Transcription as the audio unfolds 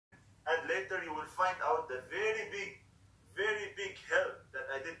later you will find out the very big help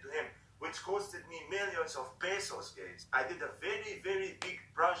that I did to him, which costed me millions of pesos, guys. I did a very big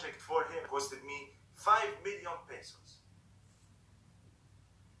project for him. It costed me 5 million pesos.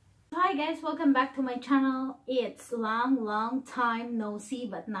 Hi guys, welcome back to my channel. It's long time no see,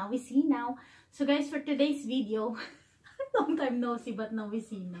 but now we see now. So guys, for today's video, long time no see, but now we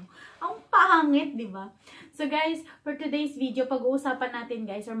see now. Ang pangit, di ba? So guys, for today's video, pag-uusapan natin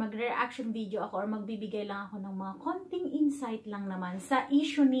guys, or mag-reaction video ako, or magbibigay lang ako ng mga konting insight lang naman sa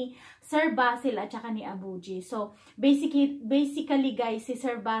issue ni Sir Basel at saka ni Aboeje. So, basically guys, si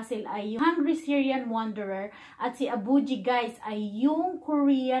Sir Basel ay yung hungry Syrian wanderer, at si Aboeje guys ay yung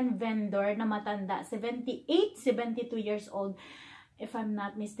Korean vendor na matanda, 78, 72 years old. If I'm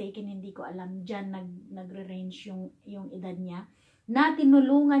not mistaken, hindi ko alam, dyan nagre-range yung edad niya, na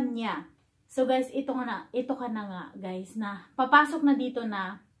tinulungan niya. So guys, ito ka na nga guys, na papasok na dito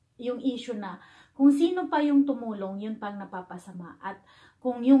na yung issue na kung sino pa yung tumulong, yun pang napapasama. At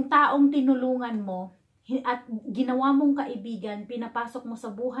kung yung taong tinulungan mo at ginawa mong kaibigan, pinapasok mo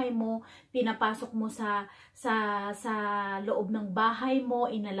sa buhay mo, pinapasok mo sa loob ng bahay mo,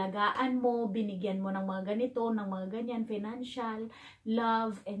 inalagaan mo, binigyan mo ng mga ganito, ng mga ganyan, financial,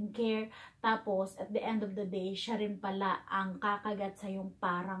 love, and care. Tapos, at the end of the day, siya rin pala ang kakagat sa'yong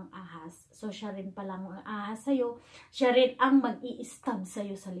parang ahas. So, siya rin pala ang ahas sa'yo. Siya rin ang mag-i-stab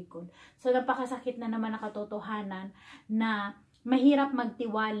sa'yo sa likod. So, napakasakit na naman na katotohanan na mahirap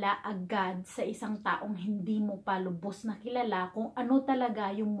magtiwala agad sa isang taong hindi mo pa lubos na kilala kung ano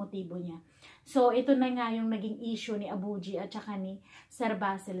talaga yung motibo niya. So, ito na nga yung naging issue ni Aboeje at saka ni Sir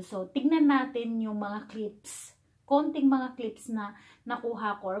Basel. So, tignan natin yung mga clips, konting mga clips na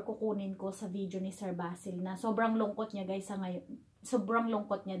nakuha ko or kukunin ko sa video ni Sir Basel, na sobrang lungkot niya guys sa ngayon. Sobrang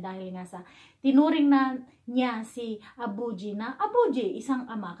lungkot niya dahil nga sa tinuring na niya si Aboeje na Aboeje, isang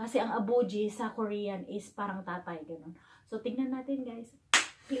ama. Kasi ang Aboeje sa Korean is parang tatay, ganun. So, tingnan natin guys.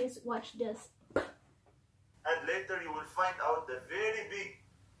 Please watch this. And later you will find out the very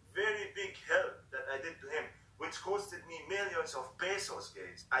big help that I did to him, which costed me millions of pesos,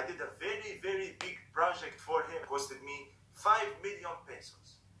 guys. I did a very big project for him. It costed me 5 million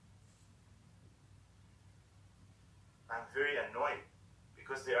pesos. I'm very annoyed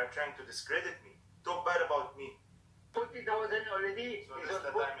because they are trying to discredit me, talk bad about me. 40,000 already. So this is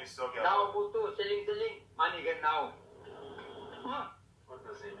the time he's talking now about. go to selling, money get now. Huh? What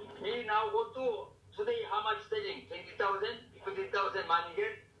does he mean? He now go to today how much selling? 20,000, 50,000 money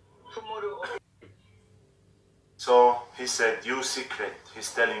get tomorrow. So he said, you secret. He's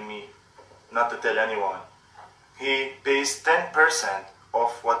telling me not to tell anyone. He pays 10%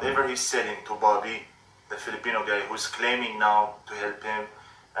 of whatever he's selling to Bobby, the Filipino guy who's claiming now to help him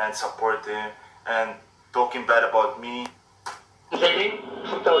and support him and talking bad about me. Selling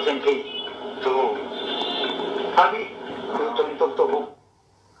 2,000 K. To who? Bobby, don't talk to who?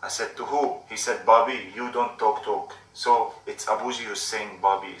 I said, to who? He said, Bobby, you don't talk. So it's Aboeje who's saying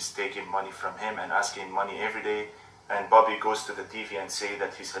Bobby is taking money from him and asking money every day. And Bobby goes to the TV and say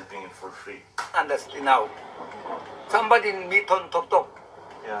that he's helping him for free. Understand now. Somebody me don't talk.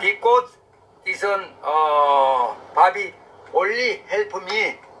 Yeah. Because he's on Bobby only help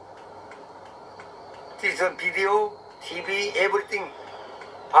me. This on video, TV, everything.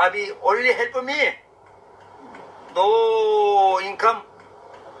 Bobby only help me. No income.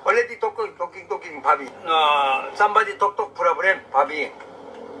 Already talking, Bobby. Somebody talk problem, Bobby.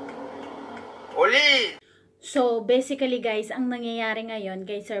 Only. So, basically guys, ang nangyayari ngayon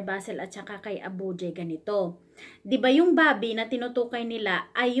kay Sir Basel at saka kay Aboeje ganito. 'Di ba yung Bobby na tinutukoy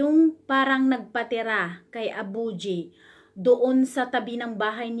nila ay yung parang nagpatira kay Aboeje doon sa tabi ng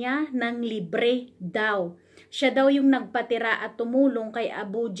bahay niya ng libre daw. Siya daw yung nagpatira at tumulong kay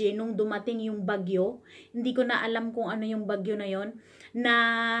Aboeje nung dumating yung bagyo. Hindi ko na alam kung ano yung bagyo na yon, na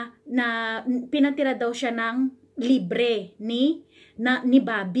pinatira daw siya ng libre ni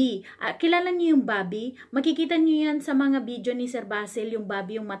Bobby. Kilala niyo yung Bobby? Makikita niyo yan sa mga video ni Sir Basel, yung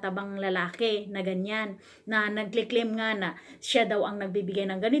Bobby, yung matabang lalaki na ganyan, na nagclaim nga na siya daw ang nagbibigay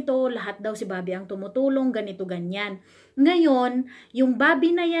ng ganito, lahat daw si Bobby ang tumutulong, ganito, ganyan. Ngayon, yung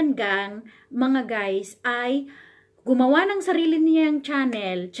Bobby na yan gang, mga guys, ay gumawa ng sarili niyang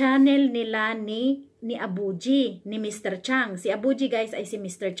channel nila ni Aboeje, ni Mr. Chang. Si Aboeje guys ay si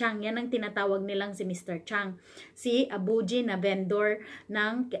Mr. Chang. Yan ang tinatawag nilang si Mr. Chang. Si Aboeje na vendor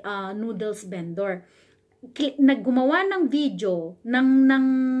ng noodles vendor. Naggumawa ng video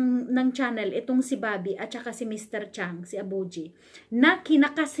ng channel itong si Bobby at saka si Mr. Chang, si Aboeje, na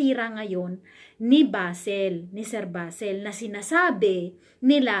kinakasira ngayon ni Basel, ni Sir Basel, na sinasabi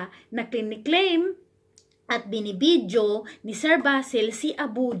nila na claim at binibidyo ni Sir Basel si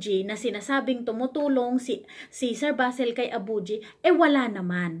Aboeje na sinasabing tumutulong si Sir Basel kay Aboeje, wala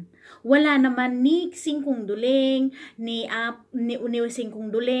naman. Wala naman ni Singkong Duling, ni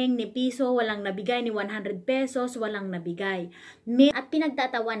Singkong Duling, ni piso, walang nabigay, ni 100 pesos, walang nabigay. At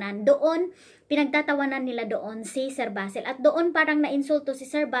pinagtatawanan nila doon si Sir Basel. At doon parang nainsulto si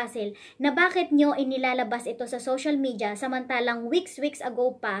Sir Basel na bakit nyo inilalabas ito sa social media samantalang weeks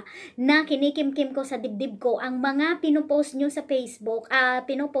ago pa na kinikimkim ko sa dibdib ko ang mga pinopost nyo sa Facebook,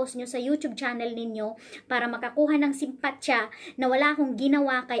 pinopost nyo sa YouTube channel ninyo para makakuha ng simpatsya na wala akong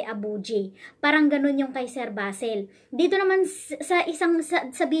ginawa kay Aboeje. Parang ganun yung kay Sir Basel. Dito naman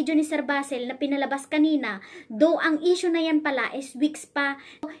sa video ni Sir Basel na pinalabas kanina, though ang issue na yan pala is weeks pa,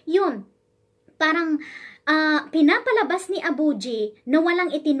 yun, parang pinapalabas ni Aboeje na walang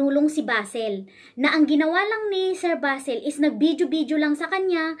itinulong si Basel. Na ang ginawa lang ni Sir Basel is nag-video lang sa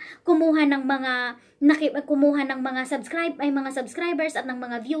kanya, kumuha ng mga subscribers at ng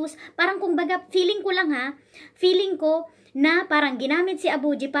mga views. Parang kumbaga, feeling ko na parang ginamit si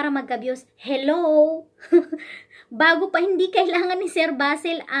Aboeje para magka-views. Hello! Bago pa hindi kailangan ni Sir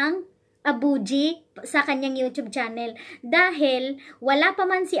Basel ang Aboeje sa kanyang YouTube channel dahil wala pa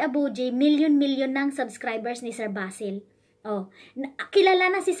man si Aboeje milyon ng subscribers ni Sir Basel.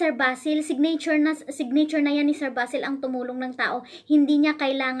 Kilala na si Sir Basel, signature na yan ni Sir Basel ang tumulong ng tao. Hindi niya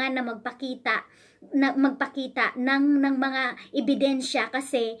kailangan na magpakita ng mga ebidensya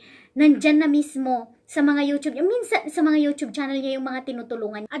kasi nandyan na mismo sa mga YouTube, minsan sa mga YouTube channel niya yung mga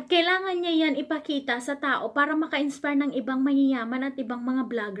tinutulungan. At kailangan niya yan ipakita sa tao para maka-inspire ng ibang mayayaman at ibang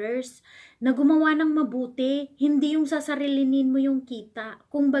mga vloggers na gumawa ng mabuti. Hindi yung sasarilinin mo yung kita.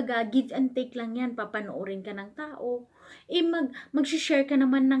 Kung baga, give and take lang yan. Papanoorin ka ng tao. Mag-share ka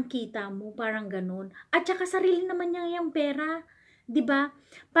naman ng kita mo. Parang ganun. At saka sarili naman niya yung pera. Diba?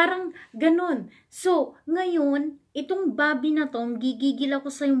 Parang ganun. So, ngayon, itong Bobby na to, gigigil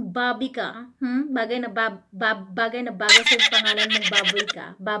ako sa yung Bobby ka. Bagay na bagay sa yung pangalan mong Baboy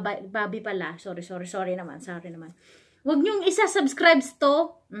ka. Bobby pala. Sorry naman. Huwag niyong isa-subscribe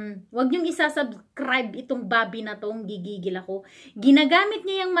to. Huwag niyong isa-subscribe itong Bobby na to. Gigigil ako. Ginagamit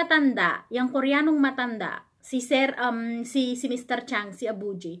niya yung matanda, yung Koreanong matanda, si Mr. Chang, si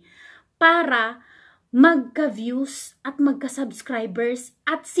Aboeje, para magka-views at magka-subscribers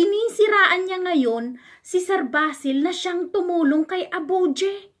at sinisiraan niya ngayon si Sir Basel na siyang tumulong kay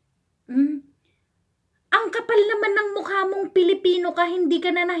Aboeje. Ang kapal naman ng mukha mong Pilipino ka, hindi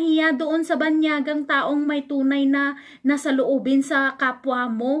ka na nahiya doon sa banyagang taong may tunay na nasa loobin sa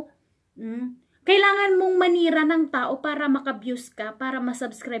kapwa mo. Kailangan mong manira ng tao para maka-views ka, para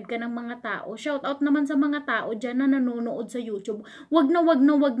masubscribe ka ng mga tao. Shout out naman sa mga tao dyan na nanonood sa YouTube. Wag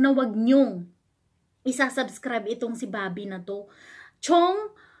nyong isa-subscribe itong si Bobby na to.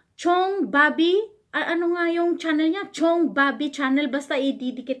 Chong Bobby, ano nga yung channel niya? Chong Bobby channel. Basta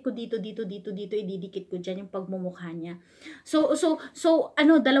ididikit ko dito, ididikit ko dyan yung pagmumukha niya. So,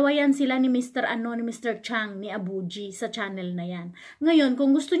 dalawa yan sila ni Mr. Chang, ni Aboeje sa channel na yan. Ngayon,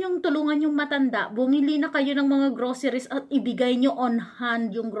 kung gusto nyong tulungan yung matanda, bumili na kayo ng mga groceries at ibigay nyo on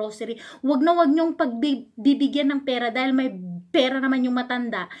hand yung grocery. Wag nyong pagbibigyan ng pera dahil may pera naman yung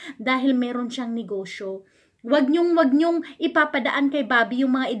matanda dahil meron siyang negosyo. Wag nyong ipapadaan kay Bobby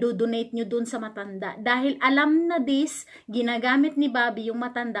yung mga idodonate nyo dun sa matanda. Dahil alam na ginagamit ni Bobby yung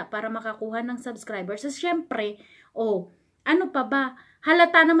matanda para makakuha ng subscribers. So, syempre, ano pa ba?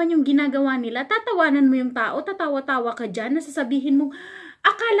 Halata naman yung ginagawa nila. Tatawanan mo yung tao, tatawa-tawa ka dyan, nasasabihin mo,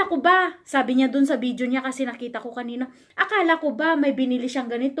 akala ko ba, sabi niya dun sa video niya kasi nakita ko kanina, akala ko ba may binili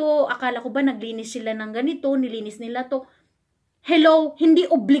siyang ganito, akala ko ba naglinis sila ng ganito, nilinis nila to. Hello, hindi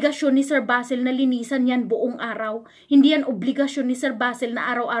obligasyon ni Sir Basel na linisan yan buong araw. Hindi yan obligasyon ni Sir Basel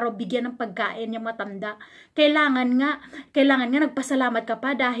na araw-araw bigyan ng pagkain yung matanda. Kailangan nga nagpasalamat ka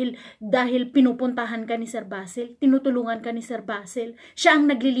pa dahil pinupuntahan ka ni Sir Basel, tinutulungan ka ni Sir Basel. Siya ang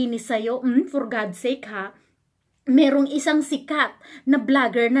naglilinis sa'yo, for God's sake ha. Merong isang sikat na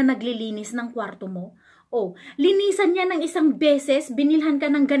vlogger na naglilinis ng kwarto mo. Linisan niya ng isang beses, binilhan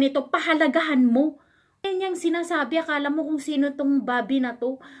ka ng ganito, pahalagahan mo. Yan yung sinasabi, akala mo kung sino tong Bobby na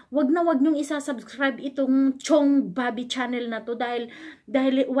to. Wag niyong isa-subscribe itong Chong Bobby channel na to dahil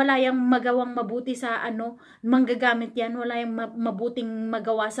wala yang magawang mabuti sa manggagamit yan, wala yang mabuting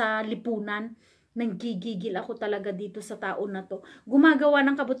magawa sa lipunan. Nanggigigil ako talaga dito sa tao na to. Gumagawa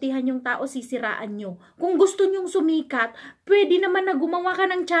ng kabutihan yung tao, sisiraan nyo. Kung gusto nyong sumikat, pwede naman na gumawa ka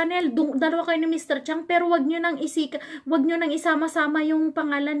ng channel. Dalawa kayo ni Mr. Chang, pero wag nyo nang isama-sama yung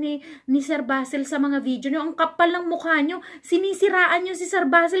pangalan ni Sir Basel sa mga video nyo. Ang kapal ng mukha nyo. Sinisiraan nyo si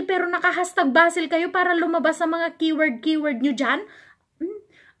Sir Basel, pero naka-hashtag Basel kayo para lumabas sa mga keyword nyo dyan.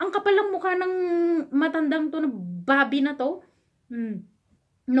 Ang kapal ng mukha ng matandang to na Bobby na to.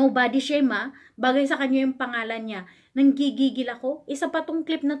 Nobody shame ha. Bagay sa kanya yung pangalan niya. Nanggigigil ako. Isa pa tong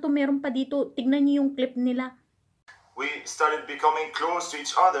clip na to, meron pa dito. Tignan niyo yung clip nila. We started becoming close to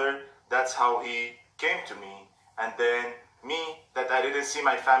each other. That's how he came to me. And then me, that I didn't see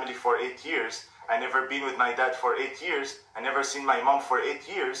my family for 8 years. I never been with my dad for 8 years. I never seen my mom for 8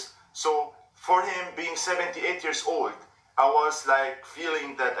 years. So for him being 78 years old, I was like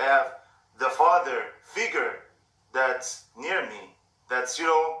feeling that I have the father figure that's near me, that's, you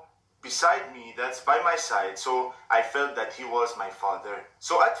know, beside me, that's by my side. So I felt that he was my father.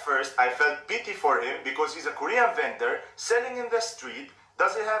 So at first I felt pity for him because he's a Korean vendor selling in the street,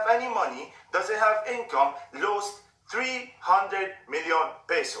 doesn't have any money, doesn't have income, lost 300 million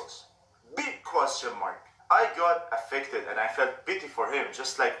pesos. Big question mark. I got affected and I felt pity for him,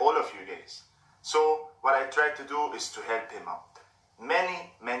 just like all of you guys. So what I tried to do is to help him out.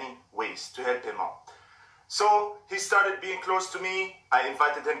 Many ways to help him out. So he started being close to me. I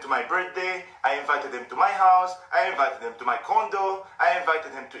invited him to my birthday. I invited him to my house. I invited him to my condo. I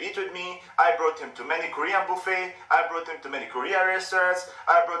invited him to eat with me. I brought him to many Korean buffet. I brought him to many Korean restaurants.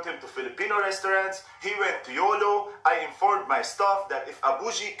 I brought him to Filipino restaurants. He went to YOLO. I informed my staff that if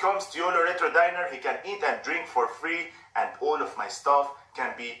Aboeje comes to YOLO Retro Diner, he can eat and drink for free, and all of my staff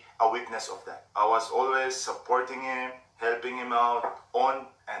can be a witness of that. I was always supporting him, helping him out,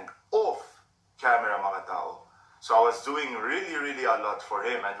 on and off camera, mga tao. So I was doing really a lot for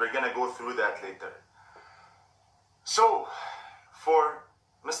him, and we're gonna go through that later. So, for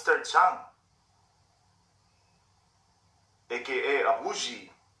Mr. Chang, aka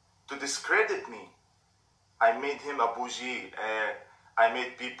Aboeje, to discredit me, I made him Aboeje, and I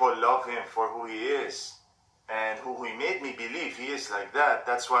made people love him for who he is. And who he made me believe he is like that.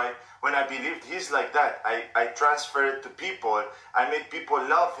 That's why when I believed he's like that, I transferred it to people. I made people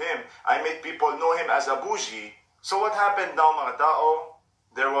love him. I made people know him as Aboeje. So what happened now, mga tao?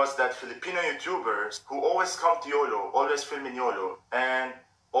 There was that Filipino YouTubers who always come to YOLO, always film in YOLO, and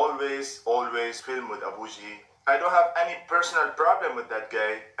always film with Aboeje. I don't have any personal problem with that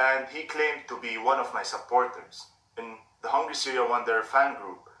guy, and he claimed to be one of my supporters in the Hungry Syrian Wonder fan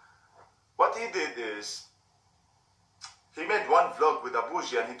group. What he did is, he made one vlog with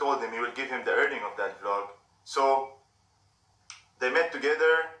Aboeje and he told him he will give him the earning of that vlog. So they met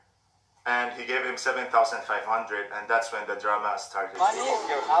together and he gave him 7,500, and that's when the drama started. Money is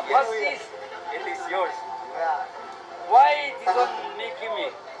yours. What's this? It is yours. Yeah. Why this one making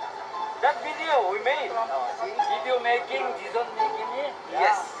me? That video we made. Video making, this one making me?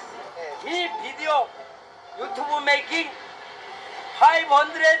 Yes. He video, YouTube making,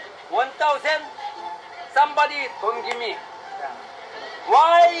 500, 1,000. Somebody don't give me.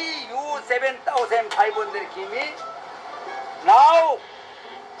 Why you 7,500 give me? Now,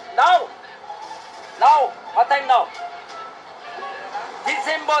 what time now?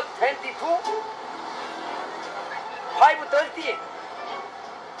 December 22, 5:30.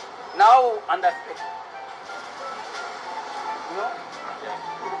 Now understand. You know?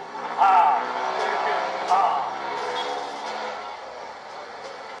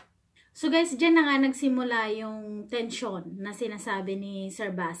 So guys, dyan na nga nagsimula yung tension na sinasabi ni Sir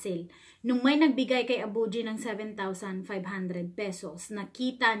Basel. Nung may nagbigay kay Aboeje ng 7,500 pesos,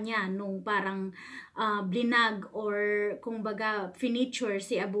 nakita niya nung parang blinag or kumbaga finiture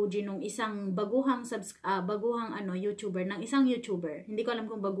si Aboeje nung isang baguhang YouTuber, ng isang YouTuber. Hindi ko alam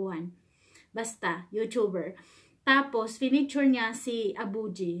kung baguhan. Basta, YouTuber. Tapos, finiture niya si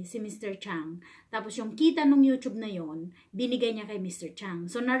Aboeje, si Mr. Chang. Tapos, yung kita nung YouTube na yon, binigay niya kay Mr. Chang.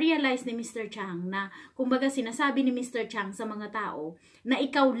 So, na-realize ni Mr. Chang na, kumbaga sinasabi ni Mr. Chang sa mga tao, na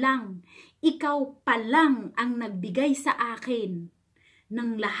ikaw pa lang ang nagbigay sa akin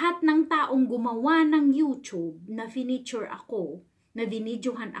ng lahat ng taong gumawa ng YouTube na finiture ako, na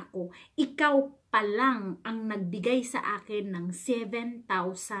binidyohan ako, ikaw pa lang ang nagbigay sa akin ng 7,500.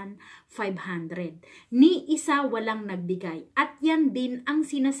 Ni isa walang nagbigay. At yan din ang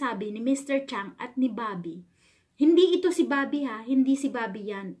sinasabi ni Mr. Chang at ni Bobby. Hindi ito si Bobby ha, hindi si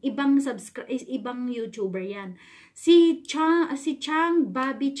Bobby yan. Ibang YouTuber yan. Si Chang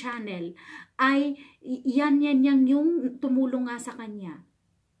Bobby Channel ay yan yung tumulong nga sa kanya.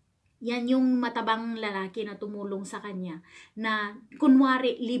 Yan yung matabang lalaki na tumulong sa kanya na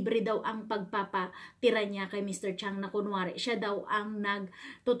kunwari libre daw ang pagpapatira niya kay Mr. Chang, na kunwari siya daw ang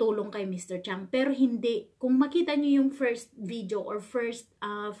nagtutulong kay Mr. Chang. Pero hindi. Kung makita niyo yung first video or first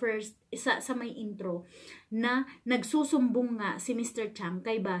sa may intro na nagsusumbong nga si Mr. Chang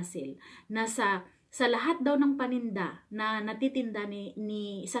kay Basel na sa lahat daw ng paninda na natitinda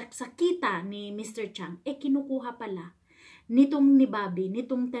sa kita ni Mr. Chang, kinukuha pala nitong ni Bobby,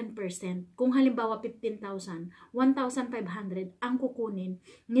 nitong 10%, kung halimbawa 15,000, 1,500 ang kukunin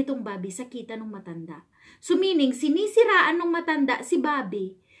nitong Bobby sa kita ng matanda. So meaning, sinisiraan ng matanda si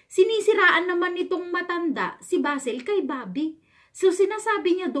Bobby, sinisiraan naman nitong matanda si Basel kay Bobby. So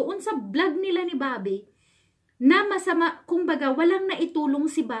sinasabi niya doon sa vlog nila ni Bobby na masama, kumbaga walang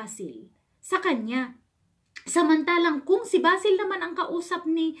naitulong si Basel sa kanya. Samantalang kung si Basel naman ang kausap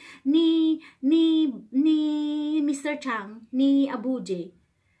ni Mr. Chang, ni Aboeje,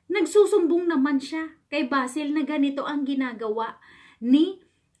 nagsusumbong naman siya kay Basel na ganito ang ginagawa ni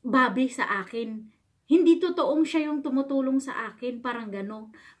Bobby sa akin. Hindi totoong siya yung tumutulong sa akin, parang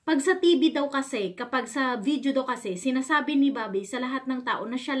gano'n. Pag sa TV daw kasi, kapag sa video daw kasi, sinasabi ni Bobby sa lahat ng tao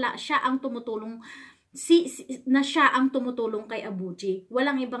na siya ang tumutulong, na siya ang tumutulong kay Aboeje.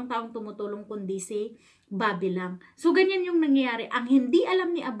 Walang ibang taong tumutulong kundi si Bobby lang. So ganyan yung nangyayari. Ang hindi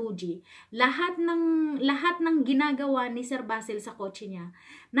alam ni Aboeje, lahat ng ginagawa ni Sir Basel sa kotse niya,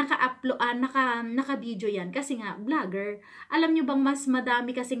 naka-video yan kasi nga vlogger. Alam niyo bang mas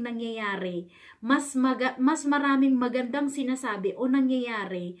madami kasing nangyayari, mas maraming magandang sinasabi o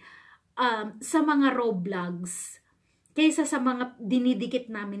nangyayari sa mga raw vlogs kaysa sa mga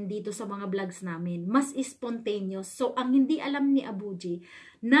dinidikit namin dito sa mga vlogs namin. Mas spontaneous. So, ang hindi alam ni Aboeje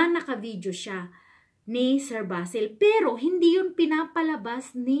na naka-video siya ni Sir Basel. Pero, hindi yun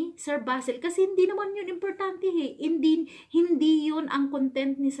pinapalabas ni Sir Basel kasi hindi naman yun importante. Hindi yun ang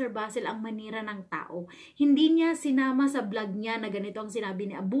content ni Sir Basel, ang manira ng tao. Hindi niya sinama sa vlog niya na ganito ang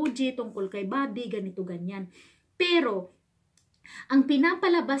sinabi ni Aboeje tungkol kay Bobby, ganito, ganyan. Pero, ang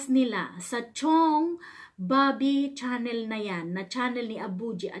pinapalabas nila sa Chong Bobby channel na yan, na channel ni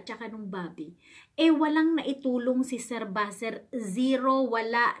Aboeje at saka nung Bobby, walang naitulong si Sir Basel. Zero,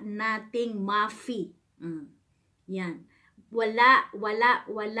 wala, nothing, mafi. Yan. Wala,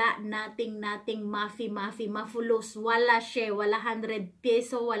 nothing, mafi, mafulos. Wala siya, wala 100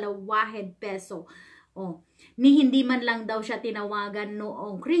 peso, wala 1 peso. Ni hindi man lang daw siya tinawagan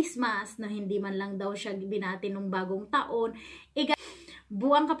noong Christmas, na hindi man lang daw siya binati nung bagong taon.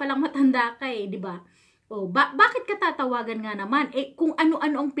 Buwang ka palang matanda ka di ba? Bakit ka tatawagan nga naman? Kung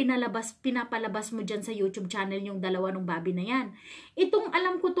ano-ano ang pinapalabas mo dyan sa YouTube channel yung dalawa ng Bobby na yan.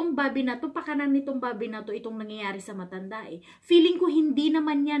 Alam ko tong Bobby na to, pakanan nitong Bobby na to, itong nangyayari sa matanda Feeling ko hindi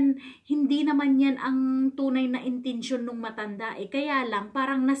naman yan ang tunay na intensyon ng matanda Kaya lang,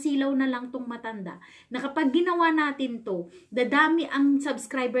 parang nasilaw na lang tong matanda na kapag ginawa natin to, dadami ang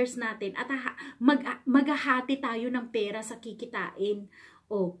subscribers natin at maghahati tayo ng pera sa kikitain.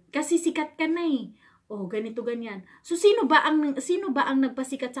 Kasi sikat ka na ganito ganyan. So sino ba ang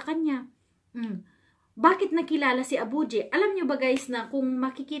nagpasikat sa kanya? Bakit nakilala si Aboeje? Alam nyo ba guys na kung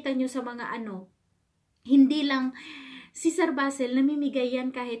makikita nyo sa mga hindi lang si Sir Basel namimigay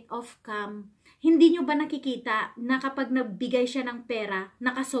yan kahit off cam. Hindi nyo ba nakikita na kapag nagbigay siya ng pera,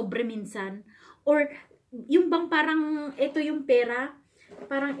 nakasobre minsan? Or yung bang parang ito yung pera?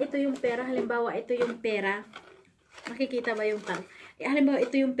 Parang ito yung pera, halimbawa ito yung pera. Makikita ba yung tang? Halimbawa,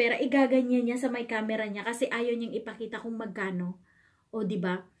 ito yung pera, igaganyan niya sa may camera niya kasi ayaw niyang ipakita kung magkano.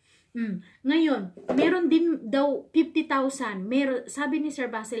 Diba? Ngayon, meron din daw 50,000. Sabi ni Sir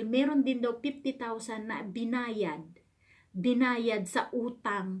Basel, meron din daw 50,000 na binayad sa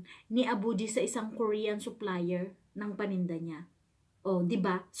utang ni Aboeje sa isang Korean supplier ng paninda niya.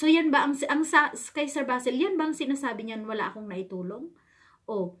 Diba? So, yan ba, kay Sir Basel, yan ba ang sinasabi niyan, wala akong naitulong?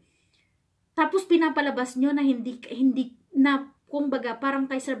 Tapos, pinapalabas nyo na hindi na kumbaga,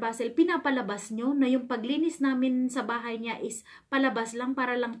 parang kay Sir Basel, pinapalabas nyo na yung paglinis namin sa bahay niya is palabas lang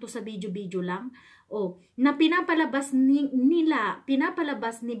para lang to sa video-video lang. Na pinapalabas ni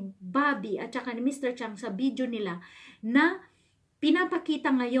Bobby at saka ni Mr. Chang sa video nila na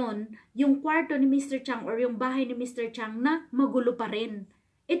pinapakita ngayon yung kwarto ni Mr. Chang or yung bahay ni Mr. Chang na magulo pa rin.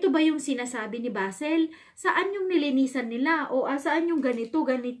 Ito ba yung sinasabi ni Basel? Saan yung nilinisan nila? Saan yung ganito,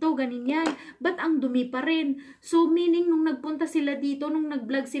 ganyan? Ba't ang dumi pa rin? So, meaning, nung nagpunta sila dito, nung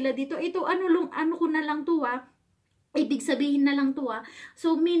nag-vlog sila dito, ito, ano ko na lang to ibig sabihin na lang to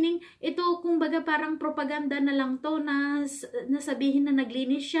So, meaning, ito, kumbaga, parang propaganda na lang to na sabihin na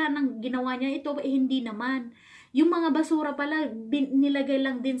naglinis siya, nang ginawa niya ito, hindi naman. Yung mga basura pala, nilagay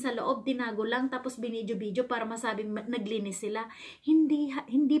lang din sa loob, tinago lang, tapos binidyo-bidyo para masabing naglinis sila. Hindi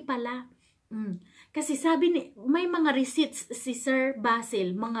pala. Kasi sabi may mga receipts si Sir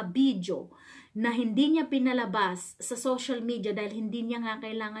Basel, mga video, na hindi niya pinalabas sa social media dahil hindi niya nga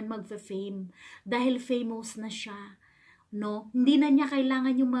kailangan mag-fame. Dahil famous na siya. No? Hindi na niya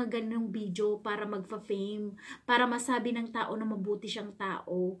kailangan yung mga ganung video para magfa-fame, para masabi ng tao na mabuti siyang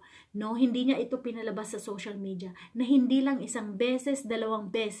tao. No? Hindi niya ito pinalabas sa social media na hindi lang isang beses, 2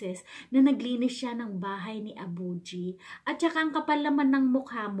 beses na naglinis siya ng bahay ni Aboeje. At saka ang kapal naman ng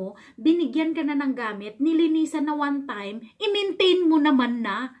mukha mo, binigyan ka na ng gamit, nilinisan na 1 time, i-maintain mo naman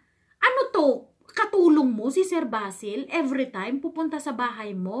na. Ano to? Katulong mo si Sir Basel every time pupunta sa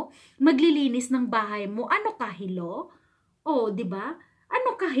bahay mo, maglilinis ng bahay mo. Ano kahilo? Oh, di ba?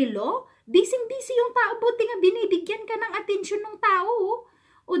 Ano kahilo? Busy-busy yung tao, buti nga binibigyan ka ng atensyon ng tao.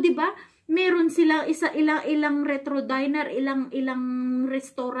 O di ba? Meron silang ilang retro diner, ilang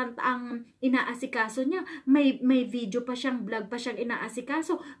restaurant ang inaasikaso niya. May video pa siyang, vlog pa siyang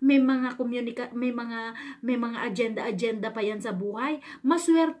inaasikaso. May mga agenda pa yan sa buhay.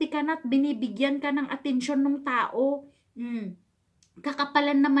 Maswerte ka na at binibigyan ka ng atensyon ng tao.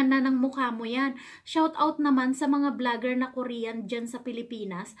 Kakapalan naman na ng mukha mo yan. Shout out naman sa mga vlogger na Korean dyan sa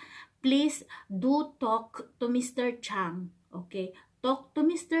Pilipinas. Please do talk to Mr. Chang. Okay? Talk to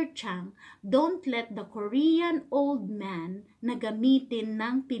Mr. Chang. Don't let the Korean old man na gamitin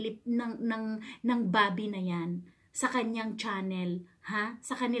ng Bobby na yan sa kanyang channel. Ha?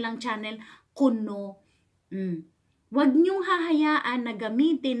 Sa kanilang channel, kuno. Huwag niyong hahayaan na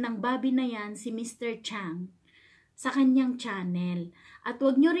gamitin ng Bobby na yan si Mr. Chang sa kanyang channel. At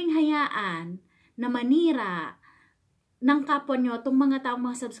huwag nyo ring hayaan na manira ng kapwa nyo, itong mga taong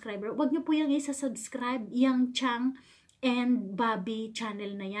mga subscriber. Huwag nyo po yung isa-subscribe yung Chang and Bobby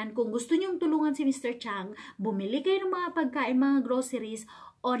channel na yan. Kung gusto nyong tulungan si Mr. Chang, bumili kayo ng mga pagkain, mga groceries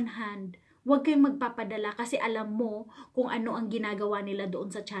on hand. Huwag kayong magpapadala kasi alam mo kung ano ang ginagawa nila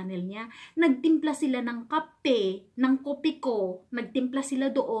doon sa channel niya. Nagtimpla sila ng kape, ng kopiko. Nagtimpla sila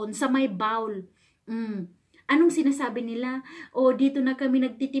doon sa may bowl. Anong sinasabi nila? O, dito na kami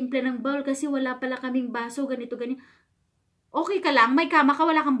nagtitimpla ng bowl kasi wala pala kaming baso, ganito, ganyan. Okay ka lang? May kama ka,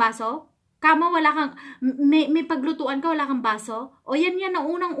 wala kang baso? Kama, wala kang, may paglutuan ka, wala kang baso? O, yan na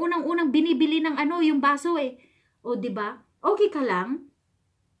unang binibili ng yung baso eh. O, diba? Okay ka lang?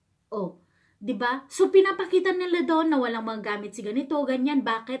 O, diba? So, pinapakita nila doon na walang mga gamit si ganito, ganyan.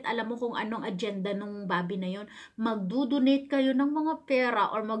 Bakit? Alam mo kung anong agenda nung Bobby na yon. Magdudonate kayo ng mga pera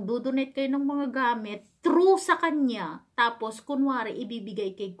or magdudonate kayo ng mga gamit true sa kanya. Tapos, kunwari,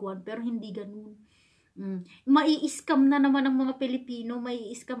 ibibigay kay Kwan. Pero hindi ganun. Mai-scam na naman ang mga Pilipino.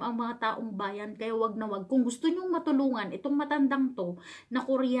 Mai-scam ang mga taong bayan. Kaya wag na wag. Kung gusto nyong matulungan, itong matandang to, na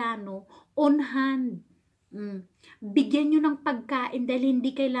Koreano, on hand. Bigyan nyo ng pagkain dahil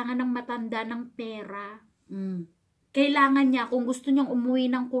hindi kailangan ng matanda ng pera. Kailangan niya, kung gusto nyong umuwi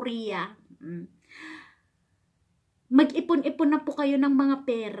ng Korea, mag-ipon-ipon na po kayo ng mga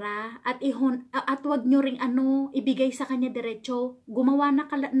pera at wag nyo ring ibigay sa kanya diretso. Gumawa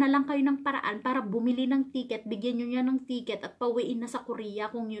na lang kayo ng paraan para bumili ng ticket, bigyan nyo niya ng ticket at pauwiin na sa Korea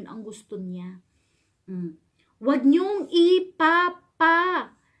kung yun ang gusto niya. Wag nyong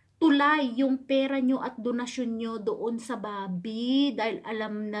tulay yung pera nyo at donasyon nyo doon sa Bobby dahil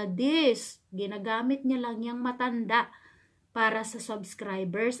alam na ginagamit niya lang yung matanda para sa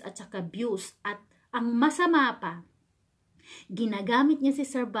subscribers at saka views. At ang masama pa, ginagamit niya si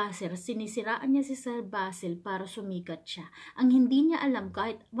Sir Basel, sinisiraan niya si Sir Basel para sumikat siya. Ang hindi niya alam,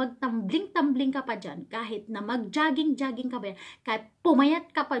 kahit magtambling-tambling ka pa dyan, kahit na mag-jogging-jogging ka pa dyan, kahit pumayat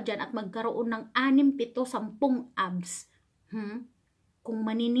ka pa dyan at magkaroon ng 6, 7, 10 abs, kung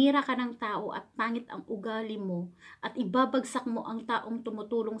maninira ka ng tao at pangit ang ugali mo at ibabagsak mo ang taong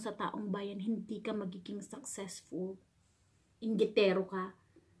tumutulong sa taong bayan, hindi ka magiging successful. Inggitero ka,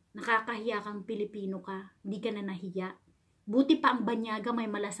 nakakahiya kang Pilipino ka, hindi ka na nahiya. Buti pa ang banyaga may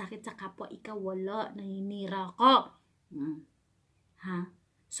malasakit sa kapwa, ikaw wala, naninira ka.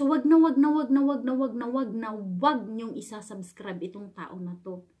 So wag niyong isa-subscribe itong tao na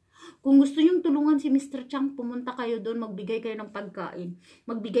to. Kung gusto nyong tulungan si Mr. Chang, pumunta kayo doon, magbigay kayo ng pagkain,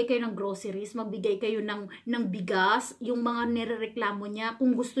 magbigay kayo ng groceries, magbigay kayo ng bigas, yung mga nirereklamo niya.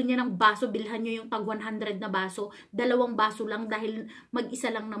 Kung gusto niya ng baso, bilhan nyo yung tag 100 na baso, 2 baso lang dahil mag-isa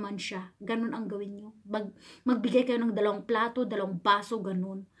lang naman siya. Ganun ang gawin nyo. Magbigay kayo ng 2 plato, 2 baso,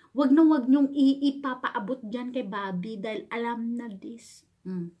 ganun. Wag nyong ipapaabot dyan kay Bobby dahil alam na this.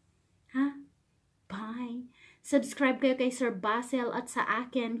 Bye! Subscribe kayo kay Sir Basel at sa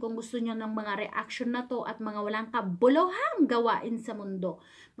akin kung gusto niyo ng mga reaction na to at mga walang kabuluhang gawain sa mundo.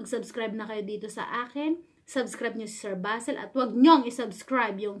 Mag-subscribe na kayo dito sa akin. Subscribe niyo si Sir Basel at huwag niyong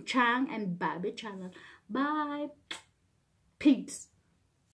isubscribe yung Chang and Bobby channel. Bye! Peace!